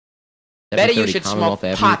Better you should smoke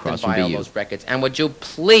pot than buy all those records. And would you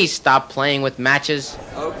please stop playing with matches?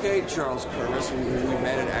 Okay, Charles Kirmuss, we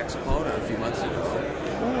met at Exponent a few months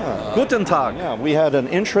ago. Guten Tag. Yeah, we had an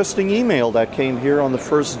interesting email that came here on the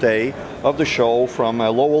first day of the show from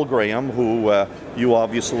Lowell Graham, who you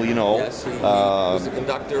obviously know. Yes, he was the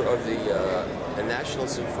conductor of the National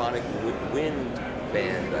Symphonic Wind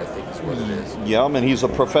Band, I think is what it is. Yeah, and he's a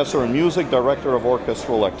professor in music, director of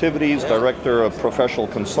orchestral activities, director of professional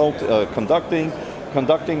conducting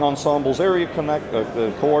ensembles, area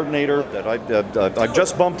coordinator. That I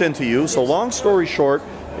just bumped into you. So long story short,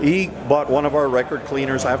 he bought one of our record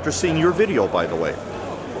cleaners after seeing your video, by the way.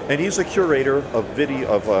 And he's a curator of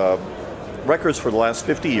records for the last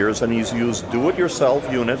 50 years, and he's used do-it-yourself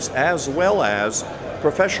units as well as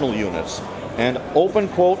professional units. And open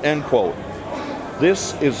quote, end quote.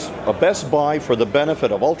 This is a best buy for the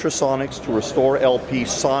benefit of ultrasonics to restore LP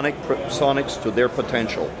sonics to their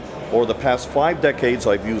potential. Over the past 5 decades,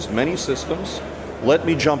 I've used many systems. Let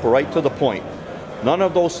me jump right to the point. None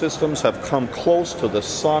of those systems have come close to the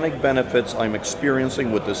sonic benefits I'm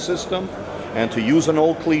experiencing with this system. And to use an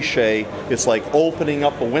old cliche, it's like opening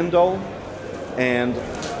up a window and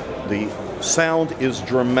the sound is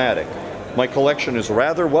dramatic. My collection is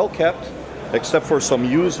rather well kept, except for some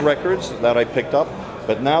used records that I picked up,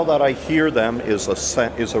 but now that I hear them is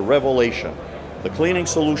a revelation. The cleaning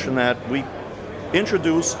solution that we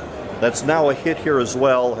introduced, that's now a hit here as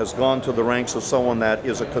well, has gone to the ranks of someone that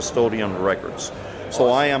is a custodian of records. So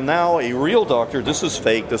I am now a real doctor. This is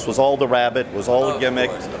fake. This was all the rabbit, was all a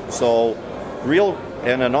gimmick. So real,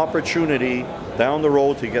 and an opportunity down the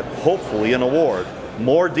road to get hopefully an award.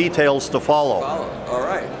 More details to follow. All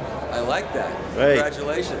right. I like that. Hey.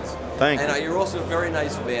 Congratulations. Thank you. And you're also a very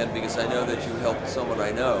nice man, because I know that you helped someone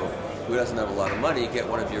I know who doesn't have a lot of money get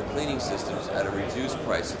one of your cleaning systems at a reduced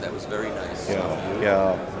price. That was very nice.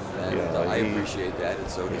 I appreciate that, and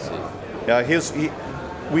so does he.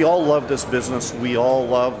 Yeah, we all love this business. We all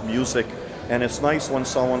love music, and it's nice when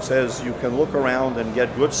someone says you can look around and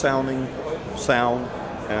get good sounding sound.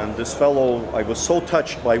 And this fellow, I was so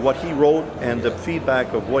touched by what he wrote and the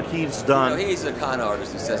feedback of what he's done. You know, he's a con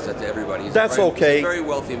artist who says that to everybody. That's okay. He's a very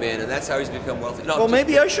wealthy man, and that's how he's become wealthy. No, well,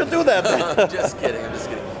 maybe I should do that then. I'm just kidding.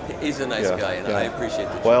 He's a nice guy, and I appreciate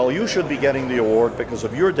that. Well, you should be getting the award because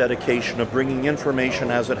of your dedication of bringing information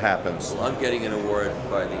as it happens. Well, I'm getting an award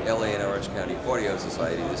by the LA and Orange County Audio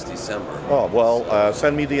Society this December. Oh, well,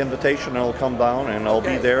 send me the invitation and I'll come down and I'll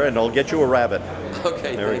be there and I'll get you a rabbit.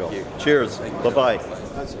 Okay, thank you. Cheers. Bye-bye.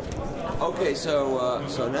 Okay,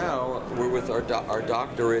 so now we're with our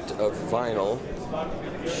doctorate of vinyl,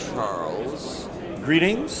 Charles.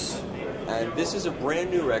 Greetings. And this is a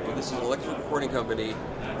brand new record. This is an electric recording company,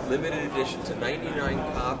 limited edition to 99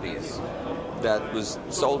 copies, that was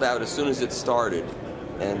sold out as soon as it started.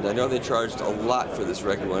 And I know they charged a lot for this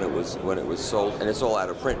record when it was sold, and it's all out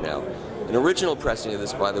of print now. An original pressing of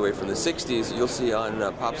this, by the way, from the 60s, you'll see on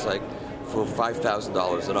PopPsych for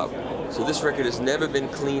 $5,000 and up. So this record has never been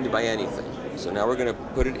cleaned by anything. So now we're going to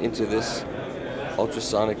put it into this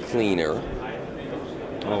ultrasonic cleaner.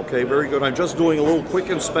 Okay, very good. I'm just doing a little quick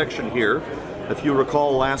inspection here. If you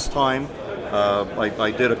recall last time,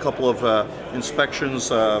 I did a couple of inspections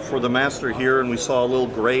for the master here, and we saw little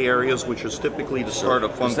gray areas, which is typically the start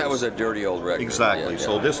of fungus. That was a dirty old record. Exactly.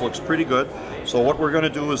 So this looks pretty good. So what we're going to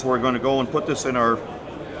do is we're going to go and put this in our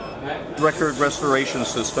record restoration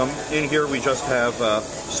system. In here we just have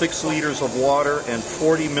 6 liters of water and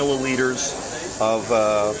 40 milliliters of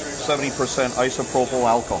 70% isopropyl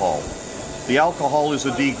alcohol. The alcohol is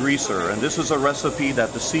a degreaser, and this is a recipe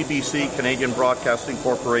that the CBC, Canadian Broadcasting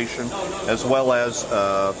Corporation, as well as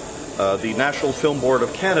the National Film Board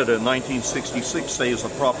of Canada in 1966 say is a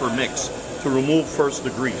proper mix to remove first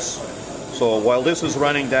the grease. So while this is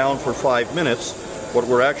running down for 5 minutes, what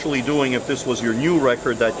we're actually doing, if this was your new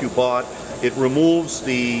record that you bought, it removes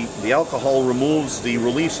the alcohol removes the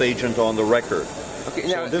release agent on the record. Okay,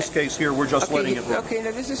 so in this case here, we're just letting it run. Okay,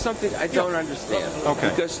 now this is something I don't understand. Okay.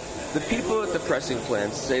 Because the people at the pressing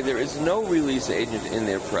plants say there is no release agent in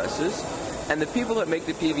their presses, and the people that make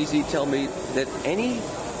the PVC tell me that any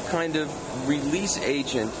kind of release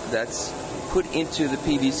agent that's put into the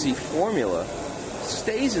PVC formula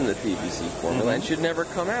stays in the PVC formula and should never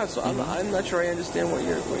come out. So I'm not sure I understand what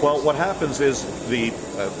you're saying. Well, what happens is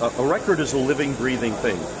a record is a living, breathing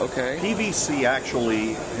thing. Okay. PVC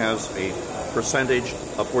actually has a percentage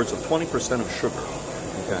upwards of 20% of sugar.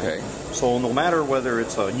 Okay. So no matter whether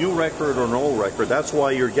it's a new record or an old record, that's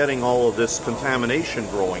why you're getting all of this contamination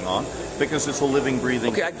growing on, because it's a living,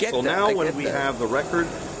 breathing thing. I get so that. now when we have the record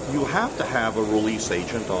you have to have a release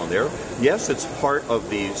agent on there. Yes, it's part of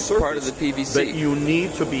the surface. Part of the PVC. But you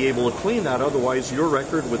need to be able to clean that, otherwise your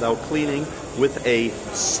record, without cleaning with a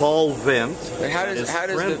solvent Here's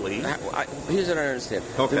what I understand.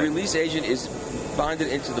 Okay. The release agent is bonded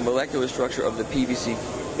into the molecular structure of the PVC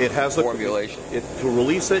it has formulation. To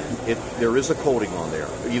release it, there is a coating on there.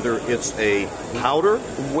 Either it's a powder.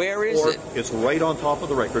 Where is it? It's right on top of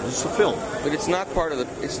the record. It's a film. But it's not part of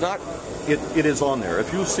the. It's not. It is on there.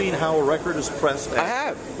 If you've seen how a record is pressed. I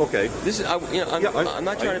have. Okay. This is. I'm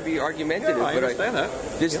not trying to be argumentative, I but understand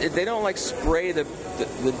that. They don't like spray the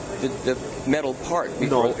metal part.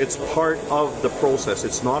 No, it's part of the process.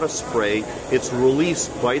 It's not a spray. It's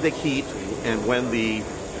released by the heat, and when the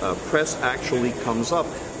press actually comes up,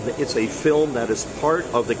 it's a film that is part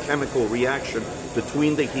of the chemical reaction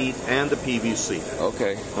between the heat and the PVC.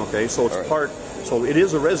 Okay. Okay, so it's part. So it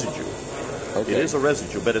is a residue. Okay. It is a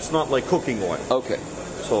residue, but it's not like cooking oil. Okay.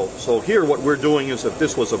 So here what we're doing is, if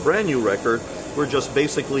this was a brand new record, we're just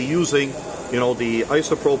basically using, the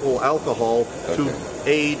isopropyl alcohol to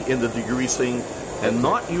aid in the degreasing, and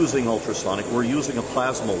not using ultrasonic. We're using a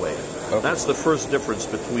plasma wave. Okay. That's the first difference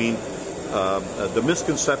between the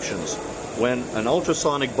misconceptions. When an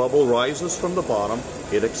ultrasonic bubble rises from the bottom,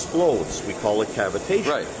 it explodes. We call it cavitation.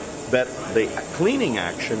 Right. But the cleaning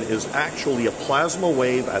action is actually a plasma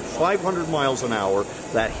wave at 500 miles an hour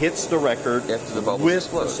that hits the record with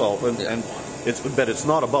the solvent, and it's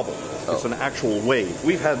not a bubble. It's an actual wave.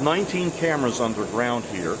 We've had 19 cameras underground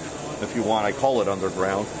here, if you want, I call it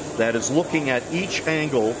underground, that is looking at each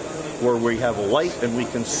angle where we have a light and we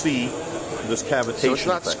can see this cavitation. So it's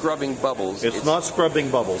not effect. scrubbing bubbles. It's not scrubbing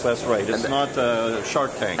bubbles, that's right. It's not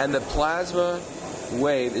Shark Tank. And the plasma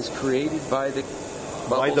wave is created by the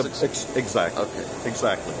bubbles? Exactly. Okay.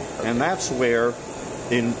 Exactly. Okay. And that's where,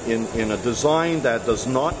 in a design that does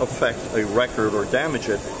not affect a record or damage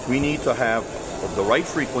it, we need to have the right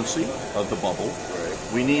frequency of the bubble.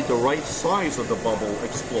 Right. We need the right size of the bubble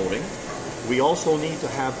exploding. We also need to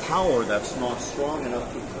have power that's not strong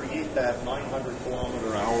enough to create that 900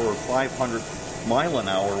 kilometer hour or 500 mile an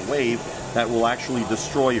hour wave that will actually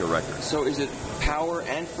destroy your record. So is it power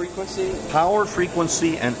and frequency? Power,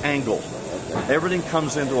 frequency, and angle. Okay. Everything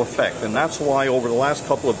comes into effect, and that's why over the last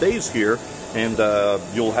couple of days here, and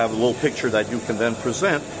you'll have a little picture that you can then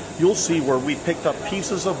present, you'll see where we picked up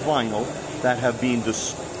pieces of vinyl that have been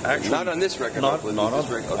actually... Not on this record. Not on this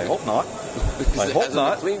record. Okay. I hope not. I hope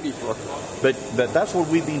not. Been cleaned before. But that's what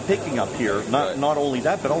we've been picking up here. Not only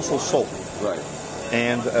that, but also soap. Right.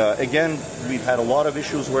 And again, we've had a lot of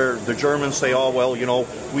issues where the Germans say, oh, well,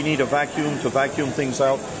 we need a vacuum to vacuum things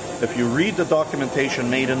out. If you read the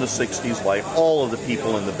documentation made in the 60s by all of the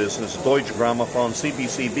people in the business, Deutsche Grammophon,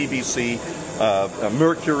 CBC, BBC,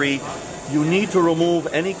 Mercury, you need to remove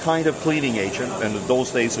any kind of cleaning agent, and in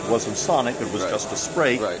those days it wasn't sonic, it was just a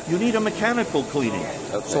spray. Right. You need a mechanical cleaning.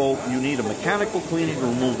 Okay. So you need a mechanical cleaning to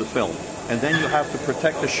remove the film. And then you have to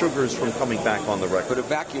protect the sugars from coming back on the record. But a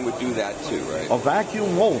vacuum would do that too, right? A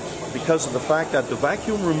vacuum won't, because of the fact that the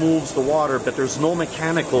vacuum removes the water, but there's no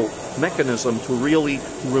mechanical mechanism to really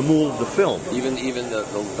remove the film. Even the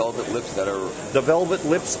velvet lips that are... The velvet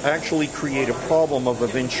lips actually create a problem of a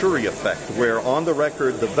Venturi effect, where on the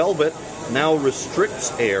record the velvet now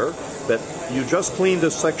restricts air, but you just cleaned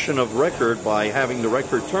this section of record by having the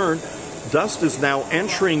record turn. Dust is now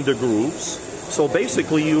entering the grooves. So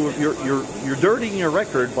basically, you're dirtying your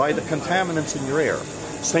record by the contaminants in your air.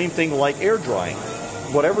 Same thing like air drying.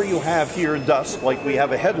 Whatever you have here, dust, like we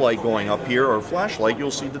have a headlight going up here or a flashlight, you'll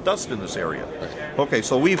see the dust in this area. Okay,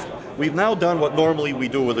 so we've now done what normally we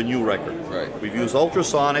do with a new record. Right. We've used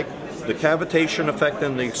ultrasonic, the cavitation effect,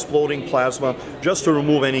 and the exploding plasma just to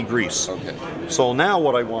remove any grease. Okay. So now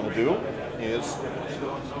what I want to do is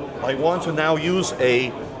I want to now use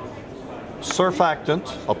a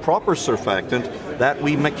surfactant, a proper surfactant that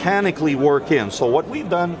we mechanically work in. So what we've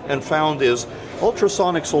done and found is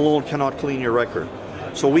ultrasonics alone cannot clean your record.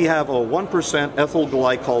 So we have a 1% ethyl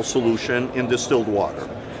glycol solution in distilled water.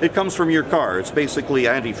 It comes from your car. It's basically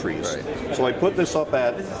antifreeze. Right. So I put this up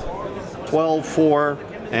at 12, 4,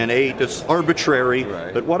 and 8. It's arbitrary.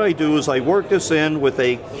 Right. But what I do is I work this in with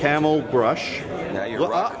a camel brush. Now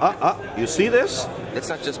you're you see this? It's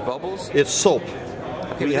not just bubbles? It's soap.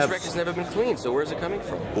 Okay, but this record's never been cleaned, so where's it coming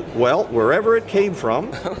from? Well, wherever it came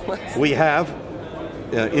from, we have,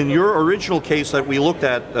 in your original case that we looked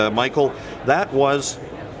at, Michael, that was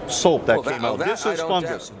soap that came out. This is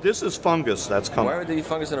fungus. This is fungus that's coming. Why would there be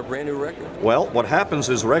fungus on a brand new record? Well, what happens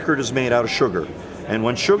is record is made out of sugar. And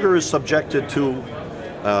when sugar is subjected to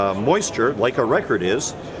moisture, like a record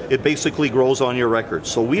is, it basically grows on your record.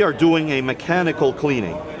 So we are doing a mechanical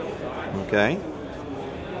cleaning. Okay?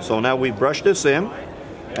 So now we brush this in,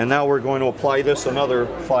 and now we're going to apply this another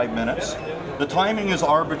 5 minutes. The timing is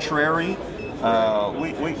arbitrary.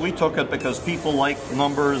 We took it because people like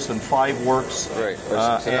numbers and 5 works. Right.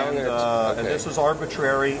 And this is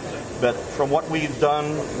arbitrary, but from what we've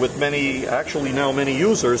done with many, actually now many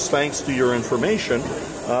users, thanks to your information,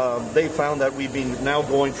 they found that we've been now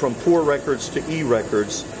going from poor records to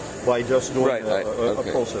E-records by just doing a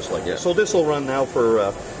process like this. So this will run now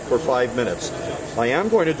for 5 minutes. I am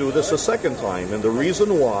going to do this a second time, and the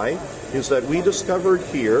reason why is that we discovered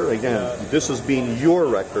here, again, this has been your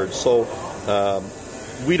record, so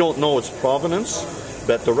we don't know its provenance,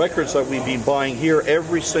 but the records that we've been buying here,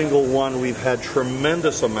 every single one, we've had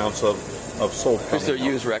tremendous amounts of soap. Because they're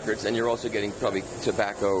used records, and you're also getting probably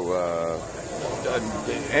tobacco...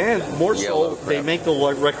 and more so, they make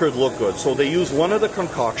the record look good. So they use one of the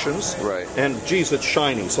concoctions, and geez, it's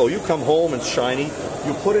shiny. So you come home, it's shiny.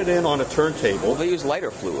 You put it in on a turntable. Well, they use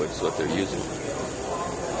lighter fluids, what they're using.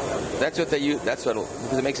 That's what they use. That's what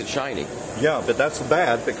because it makes it shiny. Yeah, but that's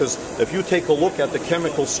bad because if you take a look at the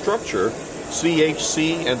chemical structure,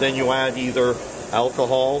 CHC, and then you add either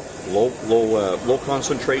alcohol, low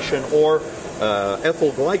concentration, or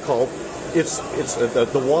ethyl glycol. It's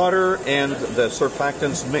the water and the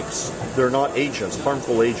surfactants mix. They're not agents,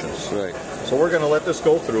 harmful agents. Right. So we're going to let this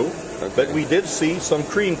go through. Okay. But we did see some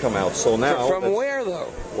cream come out. So now from where though?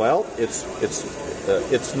 Well, it's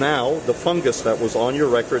now the fungus that was on your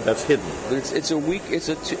record that's hidden. It's a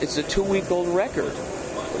 2-week-old record.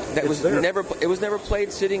 That was never. It was never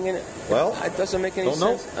played sitting in it. Well, it doesn't make any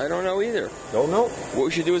sense. I don't know either. Don't know. What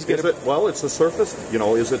we should do is get well, it's the surface. You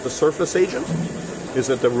know, is it the surface agent? Is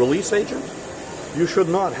it the release agent? You should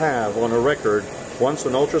not have on a record, once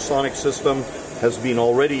an ultrasonic system has been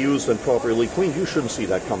already used and properly cleaned, you shouldn't see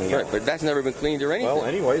that coming out. Right, but that's never been cleaned or anything. Well,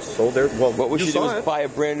 anyways, so there. Well, what we should do is buy a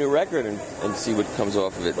brand new record and see what comes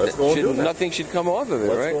off of it. Let's go and do that. Nothing should come off of it,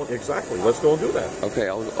 right? Exactly. Let's go and do that. Okay,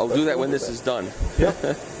 I'll do that when this is done. Yeah,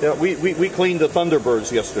 yeah. We cleaned the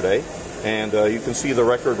Thunderbirds yesterday, and you can see the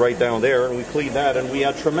record right down there. And we cleaned that, and we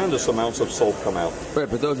had tremendous amounts of soap come out. Right,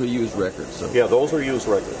 but those are used records. So. Yeah, those are used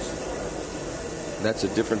records. That's a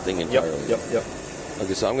different thing entirely. Yep.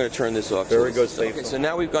 Okay, so I'm going to turn this off. Very good. Okay, so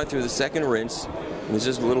now we've gone through the second rinse, and there's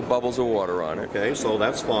just little bubbles of water on it. Okay, so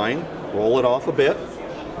that's fine. Roll it off a bit.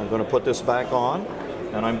 I'm going to put this back on,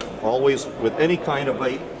 and I'm always, with any kind of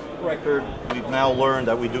a record, we've now learned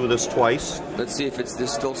that we do this twice. Let's see if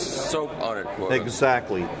there's still soap on it.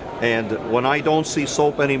 Exactly. And when I don't see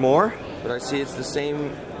soap anymore... But I see it's the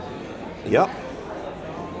same... Yep.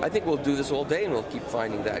 I think we'll do this all day, and we'll keep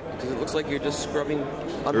finding that because it looks like you're just scrubbing.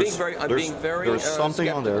 I'm being very. There's something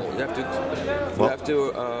skeptical. on there. You have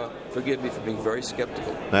to forgive me for being very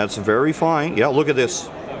skeptical. That's very fine. Yeah, look at this.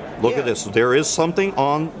 Look at this. There is something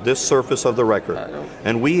on this surface of the record,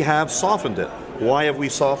 and we have softened it. Why have we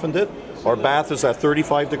softened it? Our bath is at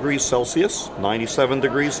 35 degrees Celsius, 97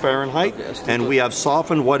 degrees Fahrenheit, and we have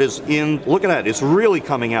softened what is in. Look at that. It's really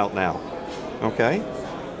coming out now. Okay.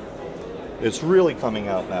 It's really coming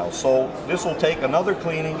out now. So this will take another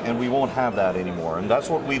cleaning and we won't have that anymore. And that's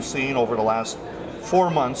what we've seen over the last 4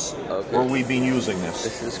 months where we've been using this.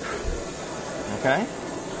 Okay?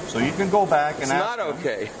 So you can go back and ask them. It's not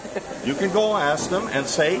okay. You can go ask them and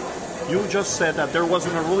say, you just said that there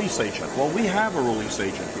wasn't a release agent. Well, we have a release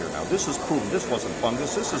agent here now. This is proven. This wasn't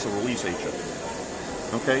fungus. This is a release agent.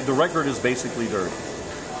 Okay? The record is basically dirty.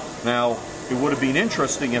 Now, it would have been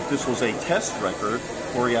interesting if this was a test record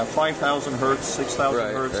where you have 5,000 hertz,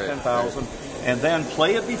 6,000 hertz, 10,000, and then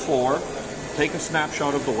play it before, take a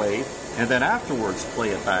snapshot of the wave, and then afterwards play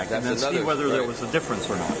it back, and then see whether there was a difference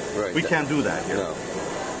or not. We can't do that here. No.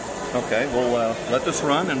 Okay, we'll let this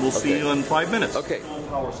run, and we'll see you in 5 minutes. Okay.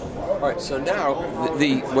 All right. So now,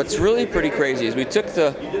 what's really pretty crazy is we took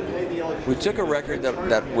a record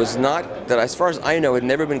that was not, that as far as I know had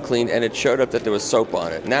never been cleaned, and it showed up that there was soap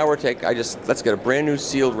on it. Now let's get a brand new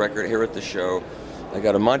sealed record here at the show. I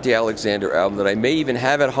got a Monty Alexander album that I may even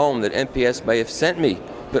have at home that MPS may have sent me,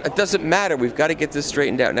 but it doesn't matter. We've got to get this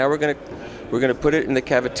straightened out. Now we're gonna put it in the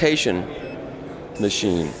cavitation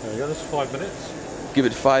machine. You got this 5 minutes. Give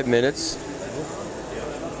it 5 minutes.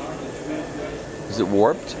 Is it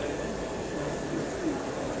warped?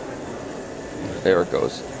 There it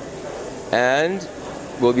goes. And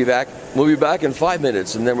we'll be back. We'll be back in 5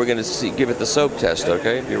 minutes, and then we're going to give it the soap test.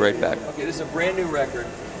 Okay, be right back. Okay, this is a brand new record.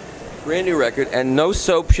 Brand new record, and no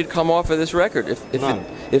soap should come off of this record.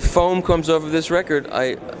 If foam comes off of this record,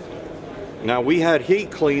 Now he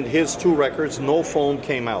cleaned his 2 records. No foam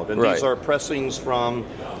came out, and these are pressings from.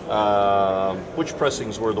 Which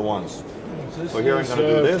pressings were the ones? So here I'm going to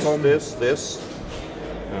do this.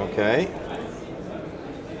 Okay.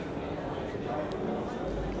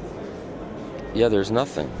 Yeah, there's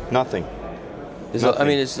nothing. Nothing. I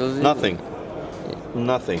mean, it's nothing.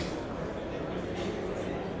 Nothing.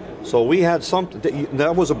 So we had something.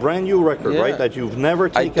 That was a brand new record, right? That you've never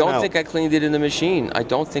taken out. I don't think I cleaned it in the machine. I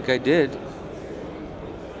don't think I did.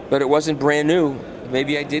 But it wasn't brand new.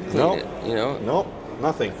 Maybe I did clean it. You know? Nope.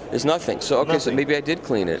 Nothing. There's nothing. So okay, so maybe I did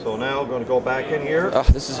clean it. So now I'm going to go back in here. Oh,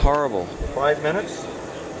 this is horrible. 5 minutes.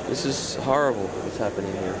 This is horrible. What's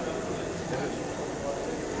happening here?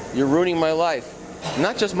 You're ruining my life.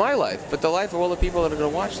 Not just my life, but the life of all the people that are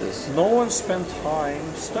going to watch this. No one spent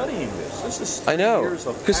time studying this. This is 3 years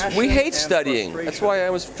of because we hate studying. Frustration. That's why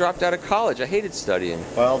I was dropped out of college. I hated studying.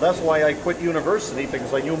 Well, that's why I quit university,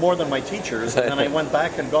 because I knew more than my teachers, and then I went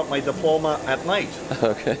back and got my diploma at night.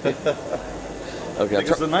 Okay. Okay.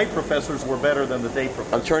 Because the night professors were better than the day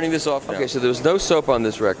professors. I'm turning this off now. Okay, so there was no soap on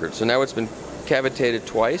this record. So now it's been cavitated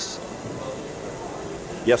twice.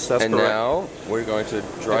 Yes, that's correct. And now we're going to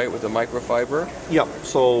dry it with a microfiber? Yep.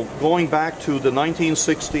 So going back to the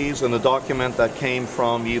 1960s and the document that came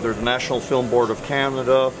from either the National Film Board of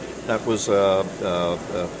Canada, that was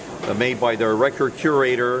made by their record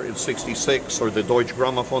curator in '66, or the Deutsche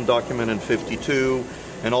Grammophon document in '52,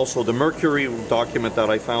 and also the Mercury document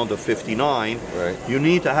that I found of '59, right. You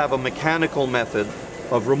need to have a mechanical method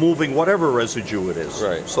of removing whatever residue it is.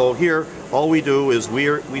 Right. So here, all we do is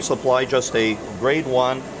we supply just a grade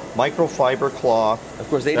 1 microfiber cloth. Of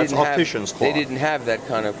course, they that's didn't optician's have cloth. they didn't have that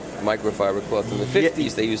kind of microfiber cloth in the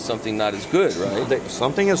 50s. They used something not as good, right?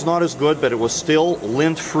 Something is not as good, but it was still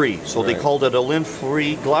lint-free. So they called it a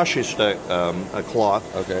lint-free Glassischte cloth,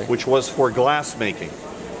 which was for glass making.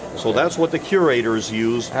 So that's what the curators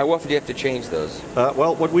use. How often do you have to change those?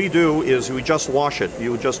 Well, what we do is we just wash it.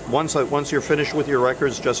 You just once you're finished with your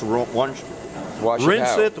records, just rinse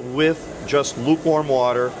it with just lukewarm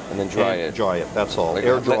water and then dry it. Dry it. That's all. Like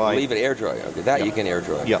air dry. Leave it air dry. Okay, that you can air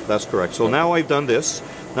dry. Yeah, that's correct. So now I've done this.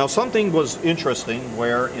 Now something was interesting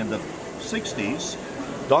where in the 60s,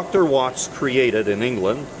 Dr. Watts created in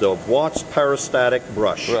England the Watts parastatic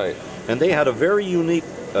brush. Right. And they had a very unique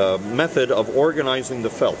method of organizing the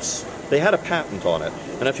felts. They had a patent on it.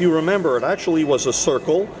 And if you remember, it actually was a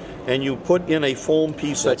circle, and you put in a foam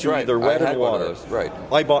piece that you either wet in water. Right.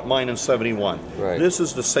 I bought mine in '71. Right. This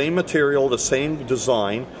is the same material, the same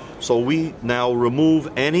design. So we now remove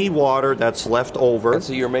any water that's left over. And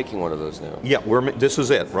so you're making one of those now? Yeah, this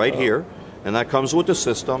is it right here. And that comes with the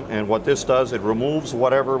system. And what this does, it removes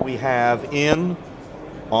whatever we have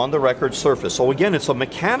on the record surface. So again, it's a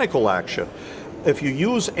mechanical action. If you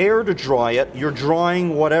use air to dry it, you're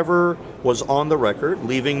drying whatever was on the record,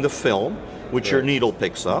 leaving the film, which your needle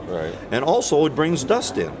picks up. Right. And also it brings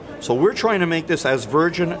dust in. So we're trying to make this as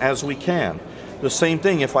virgin as we can. The same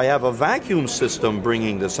thing, if I have a vacuum system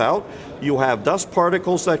bringing this out, you have dust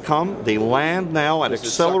particles that come, they land now at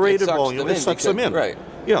accelerated volume, it sucks them in. Right.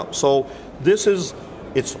 Yeah, so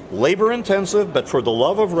it's labor intensive, but for the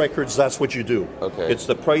love of records, that's what you do. Okay. It's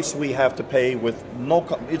the price we have to pay with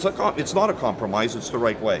it's not a compromise, it's the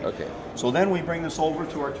right way. Okay. So then we bring this over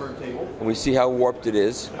to our turntable. And we see how warped it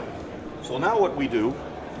is. So now what we do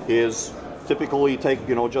is typically take,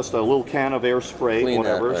 just a little can of air spray, Clean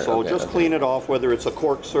whatever. that, right, So just clean it off, whether it's a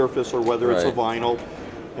cork surface or whether it's a vinyl.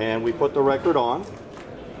 And we put the record on.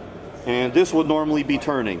 And this would normally be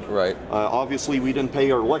turning. Right. Obviously, we didn't pay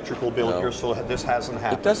our electrical bill here, so this hasn't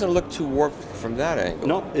happened. It doesn't look too warped from that angle.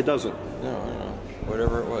 No, it doesn't. No, I don't know.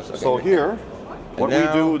 Whatever it was. Okay. So here, what we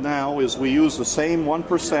do now is we use the same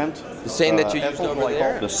 1%. The same that you used over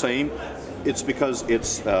there? The same. It's because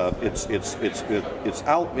it's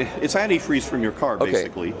antifreeze from your car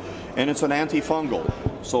basically, and it's an antifungal.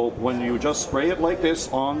 So when you just spray it like this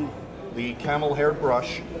on the camel hair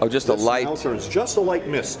brush, just a light, turns just a light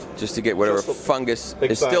mist, just to get whatever fungus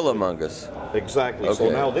is still among us. Exactly. Okay. So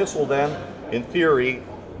now this will then, in theory,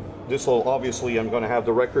 obviously I'm going to have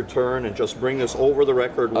the record turn and just bring this over the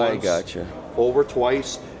record once. I gotcha. Over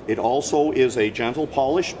twice. It also is a gentle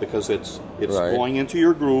polish because it's going into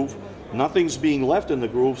your groove. Nothing's being left in the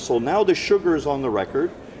groove, so now the sugars on the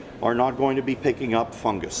record are not going to be picking up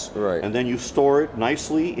fungus. Right. And then you store it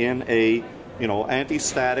nicely in a,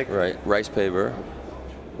 anti-static. Right. Rice paper.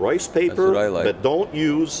 Rice paper, That's what I like. but don't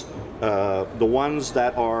use the ones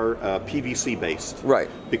that are PVC based. Right.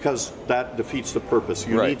 Because that defeats the purpose.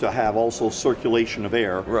 You need to have also circulation of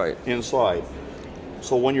air inside.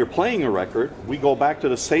 So when you're playing a record, we go back to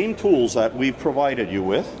the same tools that we've provided you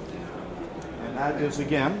with. And that is,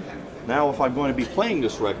 again, now if I'm going to be playing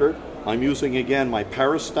this record, I'm using again my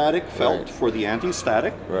parastatic felt for the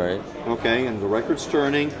anti-static. Right. Okay, and the record's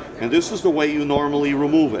turning, and this is the way you normally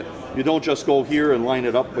remove it. You don't just go here and line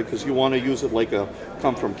it up because you want to use it like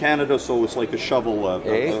come from Canada, so it's like a shovel,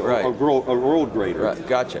 a road grader. Right,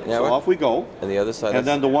 gotcha. Now so off we go. And the other side. And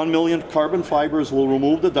then the 1 million carbon fibers will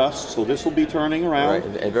remove the dust, so this will be turning around.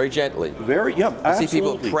 Right, and very gently. Very, yeah, absolutely. I see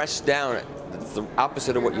people press down it. It's the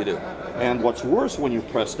opposite of what you do. And what's worse, when you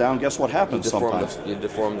press down, guess what happens sometimes? You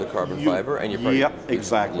deform the carbon fiber, and you. Yep,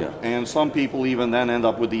 exactly. Yeah. And some people even then end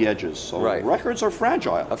up with the edges. So records are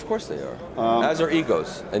fragile. Of course they are. As are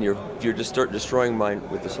egos, and you're destroying mine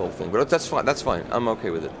with this whole thing. But that's fine. That's fine. I'm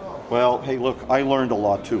okay with it. Well, hey, look, I learned a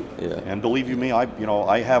lot too. Yeah. And believe you me,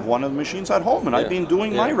 I have one of the machines at home, and I've been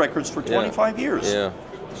doing my records for 25 years. Yeah.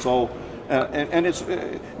 So, and it's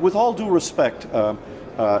with all due respect.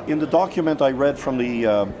 In the document I read from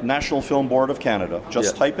the National Film Board of Canada,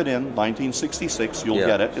 just type it in, 1966, you'll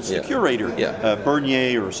get it. It's the curator,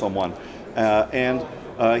 Bernier or someone. And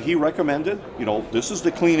he recommended, this is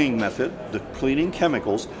the cleaning method, the cleaning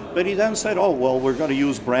chemicals, but he then said, oh, well, we're going to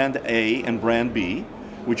use brand A and brand B,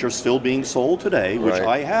 which are still being sold today, which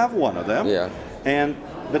I have one of them. Yeah.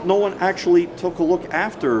 But no one actually took a look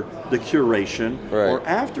after the curation or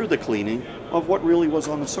after the cleaning of what really was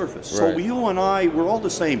on the surface. So you and I, we're all the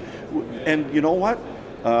same. And you know what?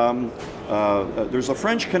 There's a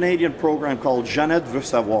French-Canadian program called Jeannette veut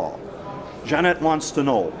savoir. Jeannette wants to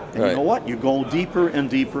know. And you know what? You go deeper and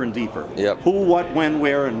deeper and deeper. Yep. Who, what, when,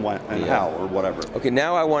 where, and what, and how, or whatever. Okay,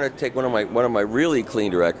 now I want to take one of my really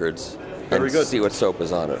cleaned records. Very good. See what soap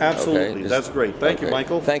is on it. Absolutely, that's great. Thank you,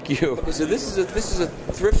 Michael. Thank you. Okay, so this is a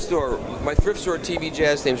thrift store, my thrift store TV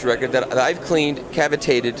Jazz Themes record that I've cleaned,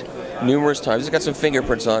 cavitated numerous times. It's got some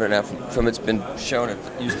fingerprints on it now from it's been shown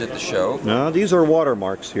and used at the show. No, these are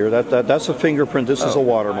watermarks here. That's a fingerprint. This is a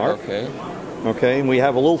watermark. Okay. Okay, and we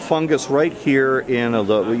have a little fungus right here in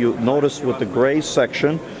you notice with the gray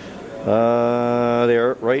section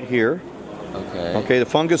there, right here. Okay. Okay, the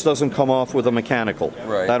fungus doesn't come off with a mechanical.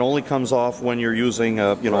 Right. That only comes off when you're using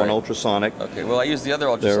an ultrasonic. Okay. Well, I use the other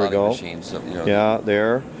ultrasonic machines. So, Yeah,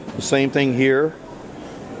 there. The same thing here.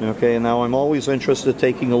 Okay. Now I'm always interested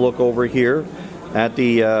taking a look over here at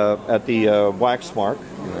the wax mark.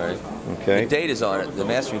 Right. Okay. The date is on it. The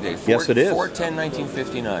mastering date. Yes, it is.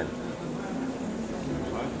 4/10/1959.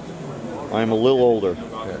 I'm a little older.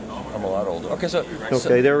 Okay. I'm a lot older. Okay.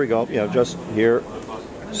 Okay. There we go. Yeah. Just here.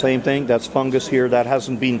 Same thing, that's fungus here, that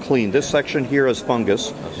hasn't been cleaned. This section here is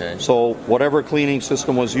fungus. Okay. So whatever cleaning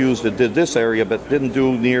system was used, it did this area, but didn't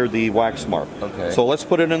do near the wax mark. Okay. So let's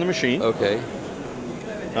put it in the machine. Okay.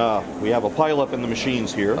 We have a pile up in the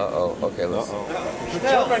machines here. Uh-oh. Okay, let's... The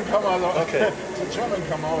German come out. Okay. The German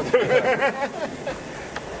come out.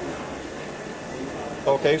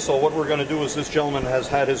 Okay, so what we're going to do is this gentleman has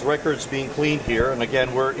had his records being cleaned here, and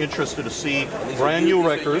again, we're interested to see brand new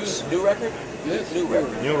records. New record? Yes. New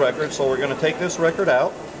record. New record, so we're going to take this record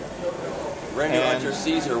out. Brand new under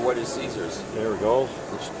Caesar. What is Caesar's? There we go.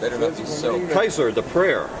 Which better not be soap. Kaiser, the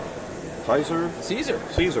prayer. Kaiser? Caesar.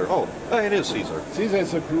 Caesar. Oh, it is Caesar. Caesar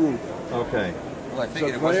is a group. Okay. Well, I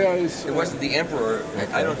figured it wasn't the emperor.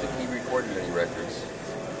 Okay. I don't think he recorded any records.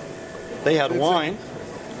 They had wine.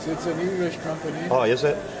 It's an English company. Oh, is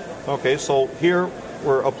it? Okay, so here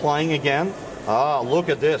we're applying again. Ah, look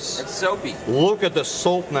at this. It's soapy. Look at the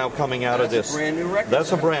soap now coming out of this. That's a brand new record.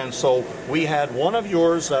 That's a brand. So we had one of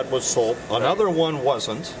yours that was soap, another one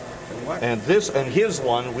wasn't, and his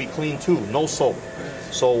one we cleaned too, no soap.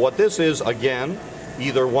 So what this is, again,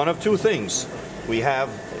 either one of two things. We have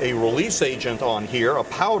a release agent on here, a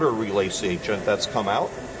powder release agent that's come out.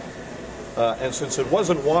 And since it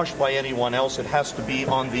wasn't washed by anyone else, it has to be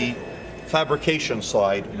on the fabrication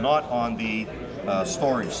side, not on the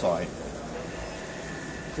storage side.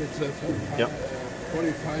 It's a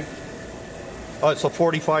 45. Oh, it's a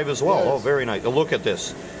 45 as well. Yes. Oh, very nice. Look at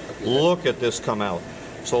this. Look at this come out.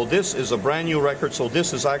 So this is a brand new record. So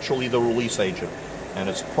this is actually the release agent. And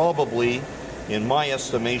it's probably, in my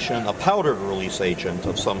estimation, a powdered release agent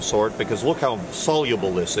of some sort, because look how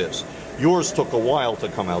soluble this is. Yours took a while to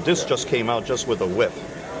come out. This just came out just with a whiff.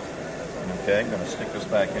 Okay, I'm going to stick this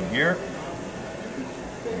back in here.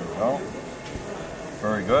 There we go.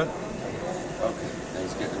 Very good. Okay,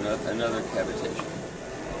 let's get another cavitation.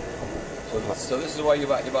 So this is why you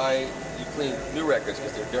clean new records,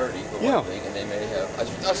 because they're dirty, for one thing, and they may have. I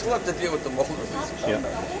still have to deal with the mold release. Yeah,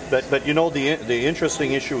 but you know the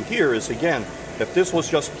interesting issue here is, again, if this was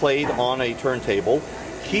just played on a turntable,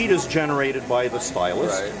 heat is generated by the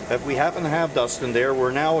stylus. Right. If we happen to have dust in there,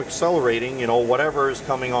 we're now accelerating, whatever is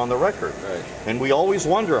coming on the record. Right. And we always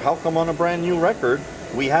wonder, how come on a brand new record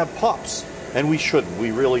we have pops? And we shouldn't.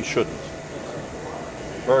 We really shouldn't.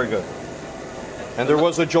 Very good. And there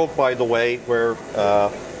was a joke, by the way, where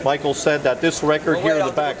Michael said that this record here in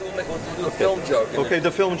the back. We'll do the film joke. Okay,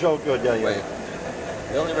 the film joke. Good. Yeah, yeah. Wait.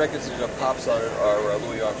 The only records that have pops on it are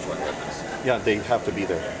Louis Armstrong records. Yeah, they have to be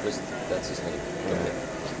there. That's his name. Okay.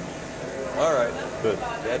 All right. Good.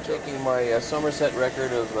 Yeah, taking my Somerset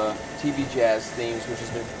record of TV jazz themes, which has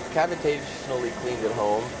been cavitationally cleaned at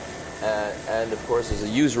home, and of course is a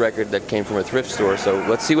used record that came from a thrift store. So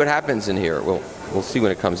let's see what happens in here. We'll see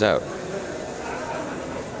when it comes out.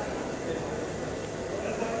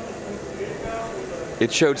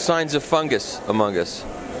 It showed signs of fungus among us.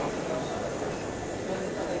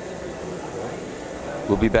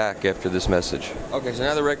 We'll be back after this message. Okay, so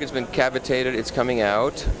now the record's been cavitated, it's coming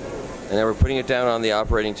out, and now we're putting it down on the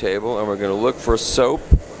operating table, and we're going to look for soap.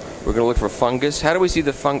 We're going to look for fungus. How do we see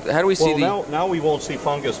the fungus? How do we see now we won't see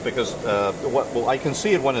fungus because I can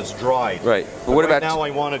see it when it's dried. Right. But what about now? I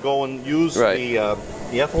want to go and use the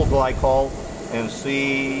ethyl glycol and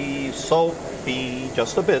see soap.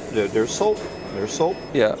 Just a bit. There's soap. There's soap.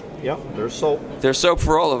 Yeah. Yeah. There's soap. There's soap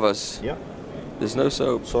for all of us. Yeah. There's no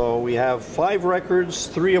soap. So we have 5 records,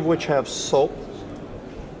 3 of which have soap.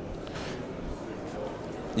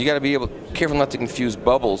 You got to be careful not to confuse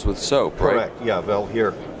bubbles with soap, right? Correct. Yeah. Well,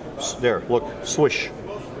 here, there. Look, swish.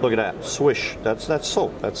 Look at that. Swish. That's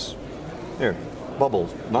soap. That's there.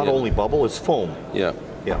 Bubbles. Not only bubble, it's foam. Yeah.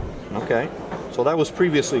 Yeah. Okay. So that was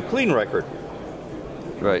previously a clean record.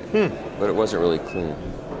 Right. But it wasn't really clean.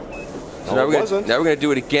 So no, now we're going to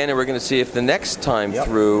do it again, and we're going to see if the next time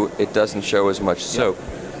through it doesn't show as much soap.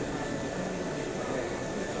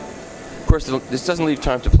 Of course, this doesn't leave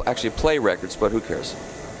time to actually play records, but who cares?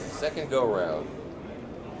 Second go round.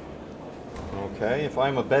 Okay, if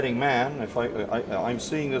I'm a betting man, if I'm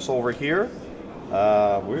seeing this over here,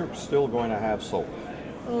 we're still going to have soap.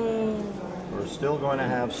 We're still going to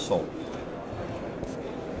have soap.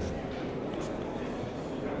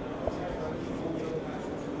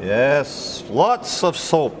 Yes, lots of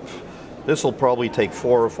soap. This will probably take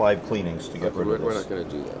 4 or 5 cleanings to get rid of this. We're not going to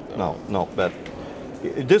do that, though. No, but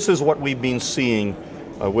this is what we've been seeing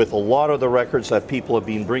with a lot of the records that people have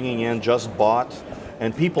been bringing in, just bought,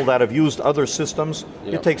 and people that have used other systems.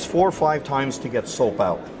 It takes 4 or 5 times to get soap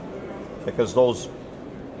out because those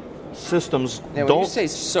systems now, don't. When you say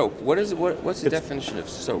soap, what is it? What's the definition of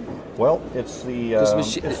soap? Well, it's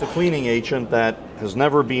the cleaning agent that has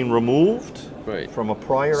never been removed from a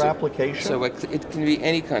prior application. So it can be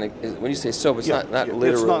any kind of. When you say soap, it's not literally.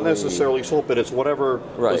 It's not necessarily soap, but it's whatever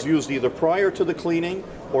was used either prior to the cleaning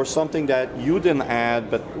or something that you didn't add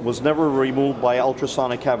but was never removed by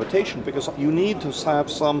ultrasonic cavitation, because you need to have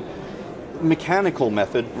some mechanical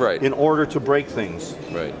method in order to break things.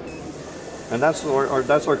 Right. And that's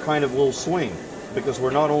our kind of little swing, because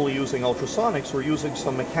we're not only using ultrasonics, we're using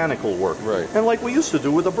some mechanical work. Right. And like we used to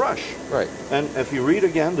do with a brush. Right. And if you read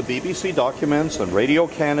again the BBC documents and Radio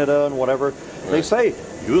Canada and whatever, they say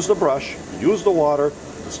use the brush, use the water,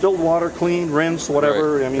 distilled water, clean, rinse,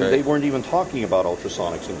 whatever. I mean, they weren't even talking about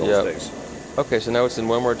ultrasonics in those days. Okay, so now it's in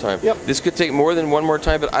one more time. Yep. This could take more than one more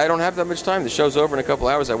time, but I don't have that much time. The show's over in a couple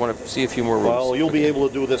hours. I want to see a few more rooms. Well, you'll be able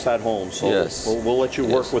to do this at home, so we'll let you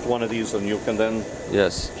work with one of these, and you can then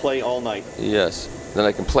play all night. Yes. Then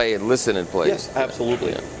I can play and listen and play. Yes,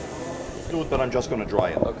 absolutely. Do it, but I'm just going to dry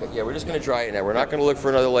it. Okay, yeah, we're just going to dry it now. We're not going to look for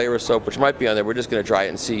another layer of soap, which might be on there. We're just going to dry it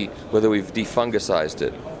and see whether we've defungicized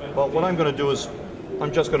it. Well, what I'm going to do is,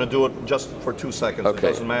 I'm just going to do it just for 2 seconds. Okay.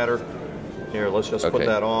 It doesn't matter. Here, let's just put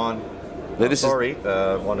that on. Sorry,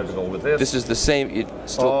 wanted to go with this. This is the same.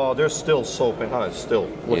 Oh, there's still soap in it. Still.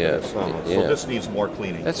 Look at this. So this needs more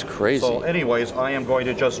cleaning. That's crazy. So anyways, I am going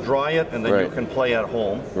to just dry it, and then you can play at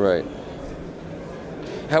home. Right.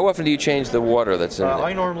 How often do you change the water that's in it?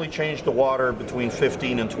 I normally change the water between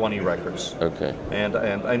 15 and 20 records. Okay. And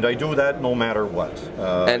I do that no matter what.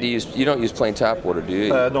 And you don't use plain tap water, do you?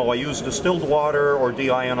 No, I use distilled water or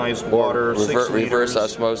deionized water. Reverse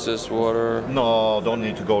osmosis water. No, don't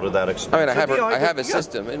need to go to that extent. I mean, I have a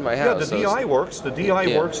system in my house. Yeah, the DI works. The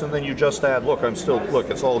DI works, and then you just add. Look,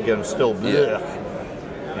 it's all again still.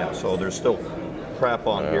 Yeah. So there's still crap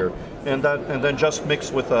on here. And then just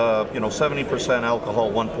mix with 70%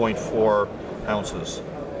 alcohol, 1.4 ounces.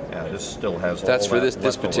 Yeah, this still has. That's for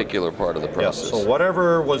this particular part of the process. Yeah, so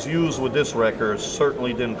whatever was used with this record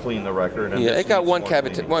certainly didn't clean the record. And it got one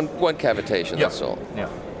cavitation. That's all. Yeah.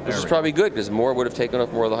 Which is probably good, because more would have taken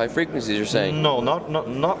off more of the high frequencies. You're saying? No,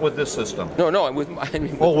 not with this system. No, with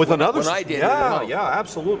another. When I did yeah,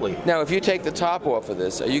 absolutely. Now, if you take the top off of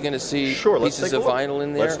this, are you going to see pieces of vinyl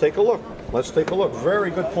in there? Let's take a look. Very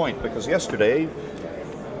good point, because yesterday,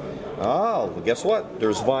 guess what?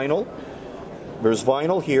 There's vinyl. There's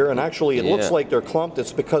vinyl here, and actually it looks like they're clumped.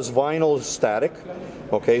 It's because vinyl is static.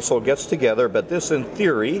 Okay, so it gets together, but this in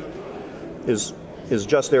theory is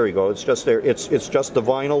just, there you go, it's just there. It's just the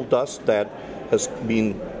vinyl dust that has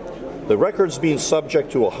been, the record's been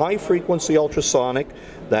subject to a high frequency ultrasonic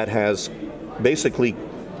that has basically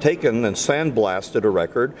taken and sandblasted a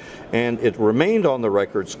record, and it remained on the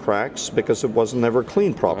record's cracks because it was never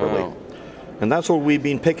cleaned properly. Wow. And that's what we've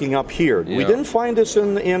been picking up here. We didn't find this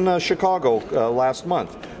in Chicago last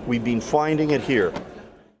month. We've been finding it here.